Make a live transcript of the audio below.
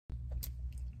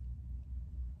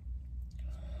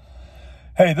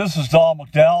Hey, this is Don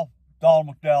McDowell, Don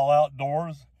McDowell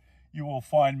Outdoors. You will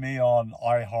find me on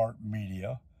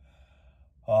iHeartMedia,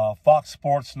 Fox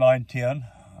Sports 910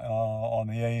 on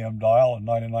the AM dial, and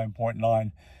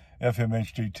 99.9 FM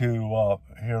HD2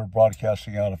 here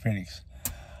broadcasting out of Phoenix.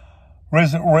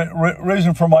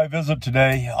 Reason for my visit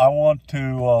today, I want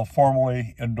to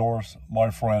formally endorse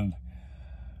my friend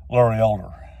Larry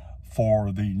Elder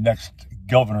for the next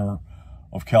governor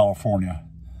of California.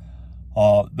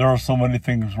 There are so many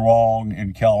things wrong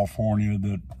in California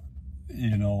that,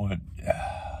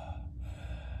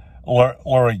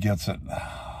 Larry gets it.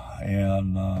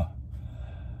 And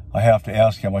I have to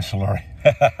ask him, I said, Larry,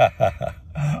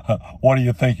 what do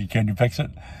you think? Can you fix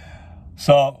it?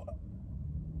 So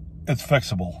it's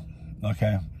fixable,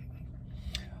 okay?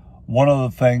 One of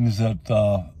the things that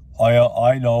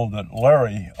I know that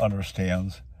Larry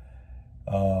understands,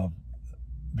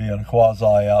 being a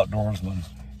quasi-outdoorsman,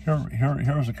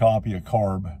 Here's a copy of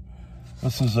CARB.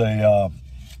 This has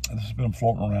been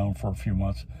floating around for a few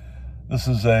months. This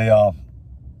is a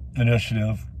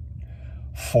initiative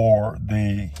for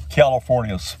the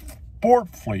California sport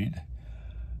fleet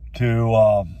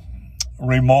to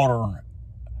remotor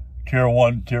Tier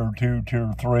 1, Tier 2,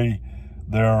 Tier 3,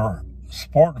 their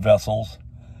sport vessels.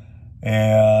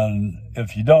 And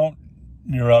if you don't,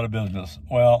 you're out of business.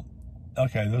 Well,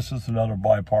 okay, this is another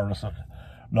bipartisan.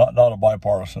 Not a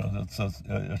bipartisan, it's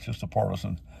just a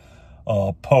partisan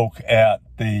poke at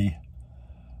the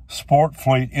sport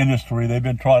fleet industry. They've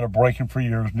been trying to break it for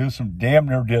years. Newsom damn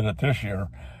near did it this year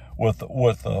with the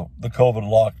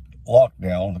COVID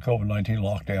lockdown, the COVID-19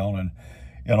 lockdown,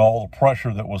 and all the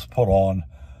pressure that was put on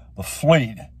the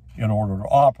fleet in order to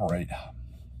operate.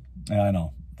 And I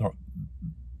know,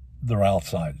 they're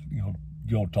outside.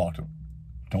 Go talk to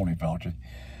Tony Fauci.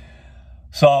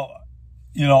 So,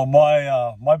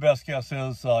 my best guess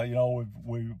is,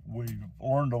 we've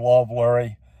learned to love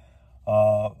Larry.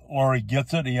 Larry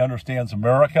gets it. He understands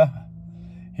America.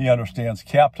 He understands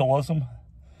capitalism.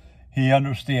 He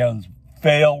understands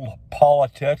failed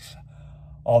politics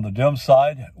on the dim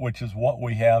side, which is what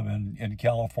we have in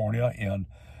California and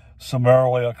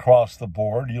summarily across the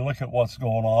board. You look at what's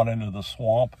going on into the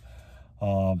swamp.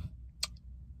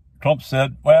 Trump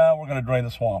said, well, we're going to drain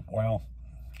the swamp. Well,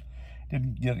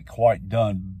 didn't get it quite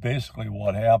done. Basically,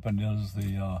 what happened is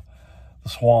the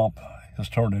swamp has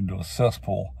turned into a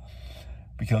cesspool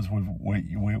because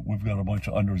we've got a bunch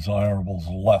of undesirables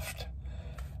left,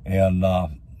 and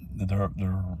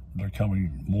they're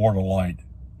coming more to light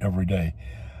every day.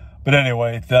 But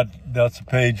anyway, that's a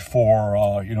page for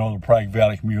the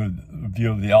pragmatic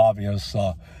view of the obvious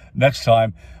next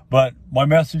time. But my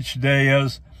message today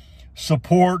is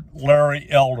support Larry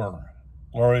Elder.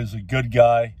 Larry is a good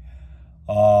guy.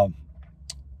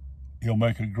 He'll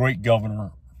make a great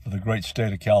governor for the great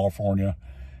state of California,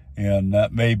 and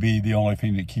that may be the only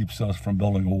thing that keeps us from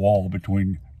building a wall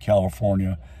between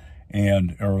California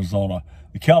and Arizona.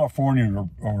 The Californians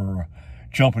are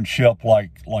jumping ship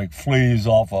like fleas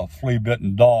off a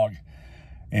flea-bitten dog,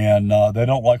 and they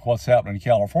don't like what's happening in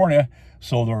California,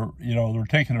 so they're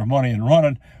taking their money and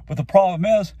running. But the problem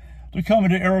is they're coming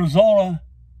to Arizona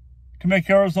to make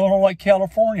Arizona like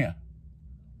California.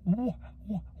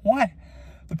 What?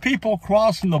 The people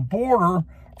crossing the border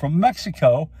from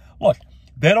Mexico, look,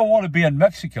 they don't want to be in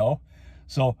Mexico,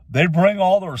 so they bring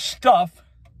all their stuff.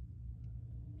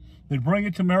 They bring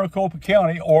it to Maricopa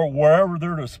County or wherever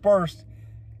they're dispersed,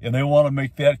 and they want to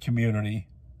make that community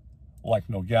like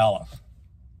Nogales.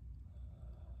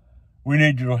 We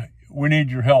need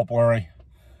your help, Larry.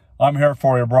 I'm here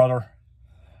for you, brother.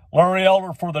 Larry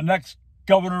Elder for the next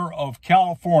governor of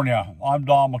California. I'm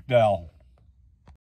Don McDowell.